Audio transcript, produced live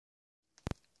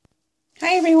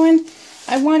Hi everyone.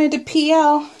 I wanted to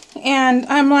PL and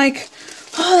I'm like,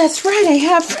 oh, that's right, I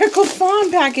have Freckled Fawn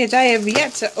package I have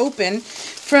yet to open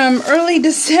from early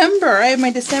December. I have my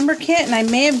December kit and I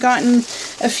may have gotten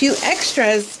a few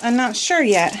extras. I'm not sure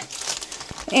yet.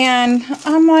 And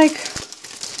I'm like,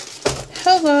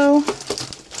 hello.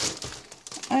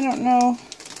 I don't know.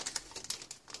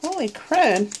 Holy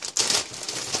crud.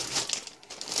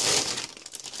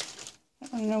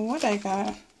 I don't know what I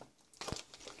got.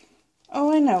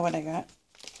 Oh, I know what I got.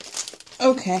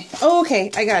 Okay. Oh,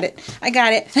 okay. I got it. I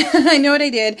got it. I know what I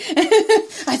did.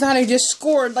 I thought I just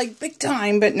scored like big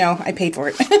time, but no, I paid for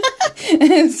it.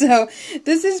 And so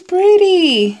this is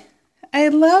pretty. I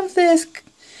love this.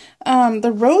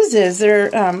 The roses, they're,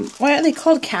 what are they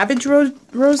called? Cabbage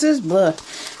roses? Blah.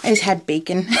 I just had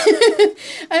bacon.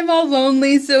 I'm all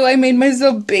lonely, so I made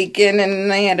myself bacon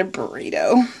and I had a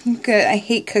burrito. Good. I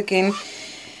hate cooking.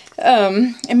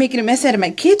 I'm making a mess out of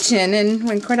my kitchen, and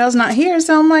when Cordell's not here,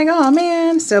 so I'm like, oh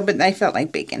man. So, but I felt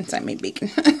like bacon, so I made bacon.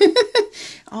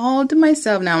 All to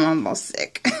myself. Now I'm almost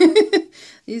sick.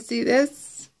 You see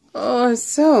this? Oh, it's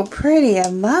so pretty. I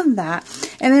love that.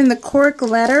 And then the cork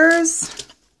letters.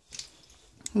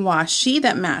 Washi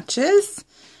that matches.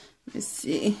 Let's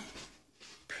see.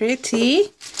 Pretty.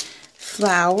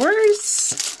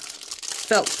 Flowers.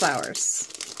 Felt flowers.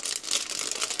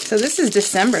 So this is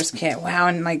December's kit. Wow,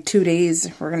 in like 2 days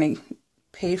we're going to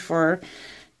pay for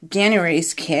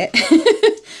January's kit.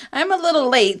 I'm a little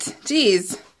late.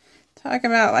 Jeez. Talk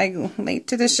about like late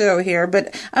to the show here.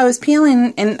 But I was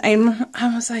peeling and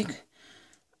I was like,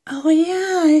 oh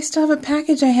yeah, I still have a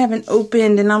package I haven't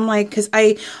opened. And I'm like, because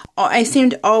I seem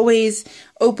to always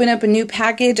open up a new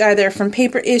package either from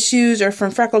Paper Issues or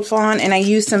from Freckled Fawn, and I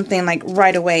use something like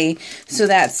right away. So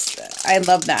I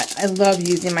love that. I love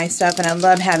using my stuff, and I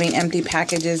love having empty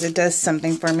packages. It does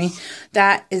something for me.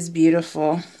 That is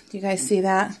beautiful. Do you guys see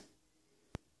that?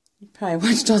 You probably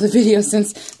watched all the videos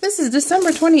since this is December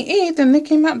 28th and they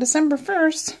came out December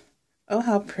 1st. Oh,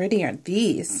 how pretty are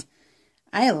these?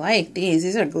 I like these.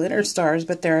 These are glitter stars,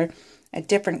 but they're a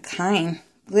different kind.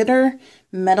 Glitter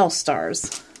metal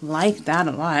stars. Like that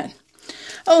a lot.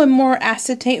 Oh, and more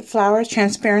acetate flowers,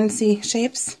 transparency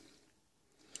shapes.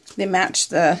 They match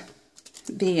this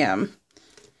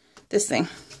thing.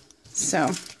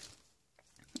 So,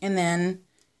 and then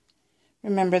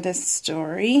remember this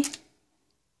story.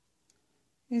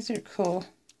 These are cool.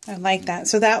 I like that.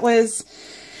 So that was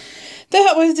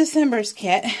December's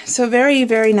kit. So very,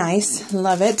 very nice.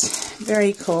 Love it.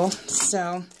 Very cool.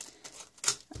 So,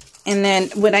 and then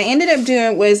what I ended up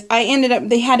doing was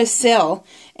they had a sale.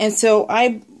 And so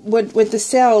with the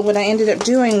sale, what I ended up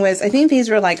doing was, I think these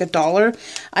were like $1.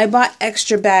 I bought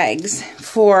extra bags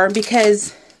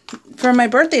because for my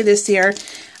birthday this year,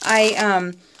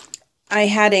 I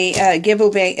had a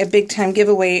giveaway, a big time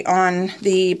giveaway on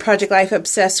the Project Life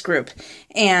Obsessed group.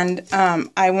 And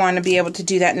I want to be able to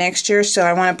do that next year. So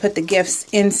I want to put the gifts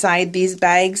inside these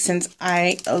bags since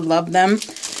I love them.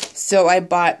 So I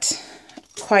bought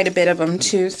quite a bit of them.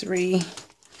 2, 3,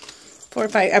 4,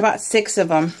 5. I bought 6 of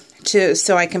them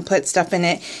so I can put stuff in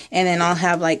it. And then I'll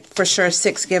have like for sure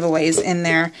 6 giveaways in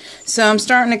there. So I'm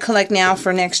starting to collect now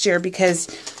for next year because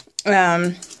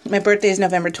my birthday is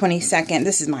November 22nd.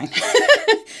 This is mine.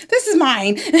 This is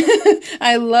mine.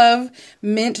 I love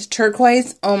mint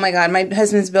turquoise. Oh my god, my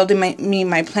husband's building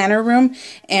my planner room,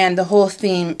 and the whole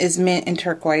theme is mint and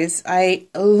turquoise. I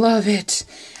love it.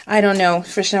 I don't know,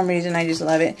 for some reason I just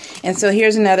love it. And so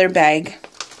here's another bag.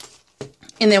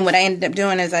 And then what I ended up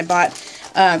doing is I bought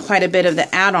quite a bit of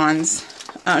the add-ons.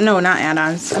 No, not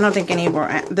add-ons. I don't think any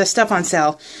were the stuff on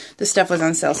sale. The stuff was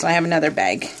on sale, so I have another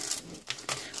bag.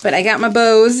 But I got my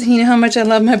bows. You know how much I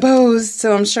love my bows.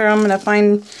 So I'm sure I'm going to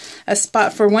find a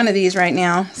spot for one of these right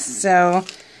now. So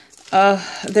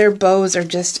their bows are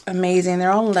just amazing.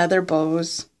 They're all leather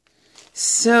bows.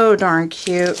 So darn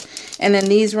cute. And then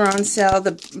these were on sale.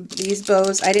 These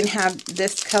bows. I didn't have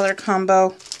this color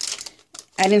combo.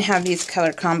 I didn't have these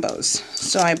color combos.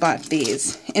 So I bought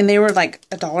these. And they were like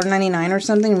 $1.99 or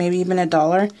something. Maybe even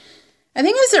 $1. I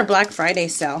think it was their Black Friday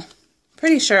sale.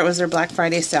 Pretty sure it was their Black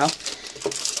Friday sale.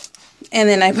 And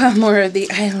then I bought more of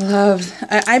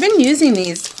I've been using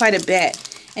these quite a bit.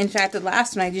 In fact, the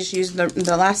last one I just used,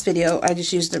 the last video, I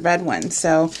just used the red one.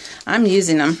 So I'm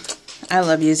using them. I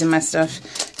love using my stuff.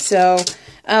 So,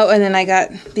 oh, and then I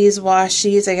got these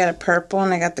washies. I got a purple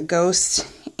and I got the ghost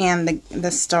and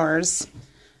the stars.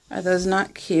 Are those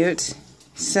not cute?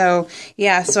 So,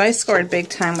 yeah, so I scored big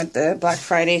time with the Black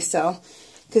Friday sale.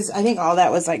 Because I think all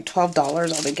that was like $12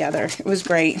 altogether. It was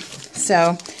great.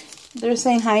 So they're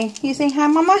saying hi. You saying hi,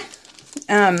 Mama?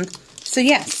 So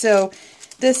yeah, so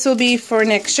this will be for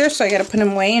next year, so I got to put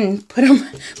them away and put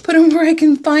them where I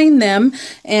can find them.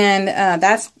 And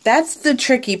that's the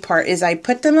tricky part, is I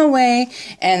put them away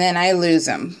and then I lose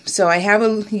them. So I have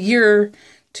a year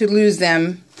to lose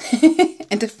them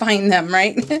and to find them,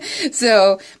 right?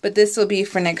 So, but this will be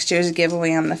for next year's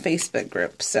giveaway on the Facebook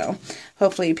group. So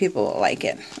hopefully people will like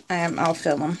it. I'll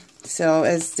film them. So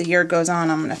as the year goes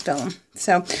on, I'm going to fill them.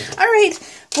 So, all right.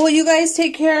 Well, you guys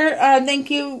take care.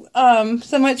 Thank you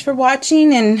so much for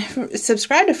watching, and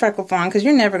subscribe to Freckled Fawn, because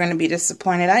you're never going to be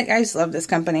disappointed. I just love this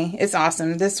company. It's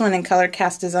awesome. This one in Color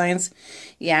Cast Designs.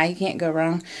 Yeah, you can't go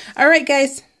wrong. All right,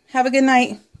 guys. Have a good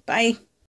night. Bye.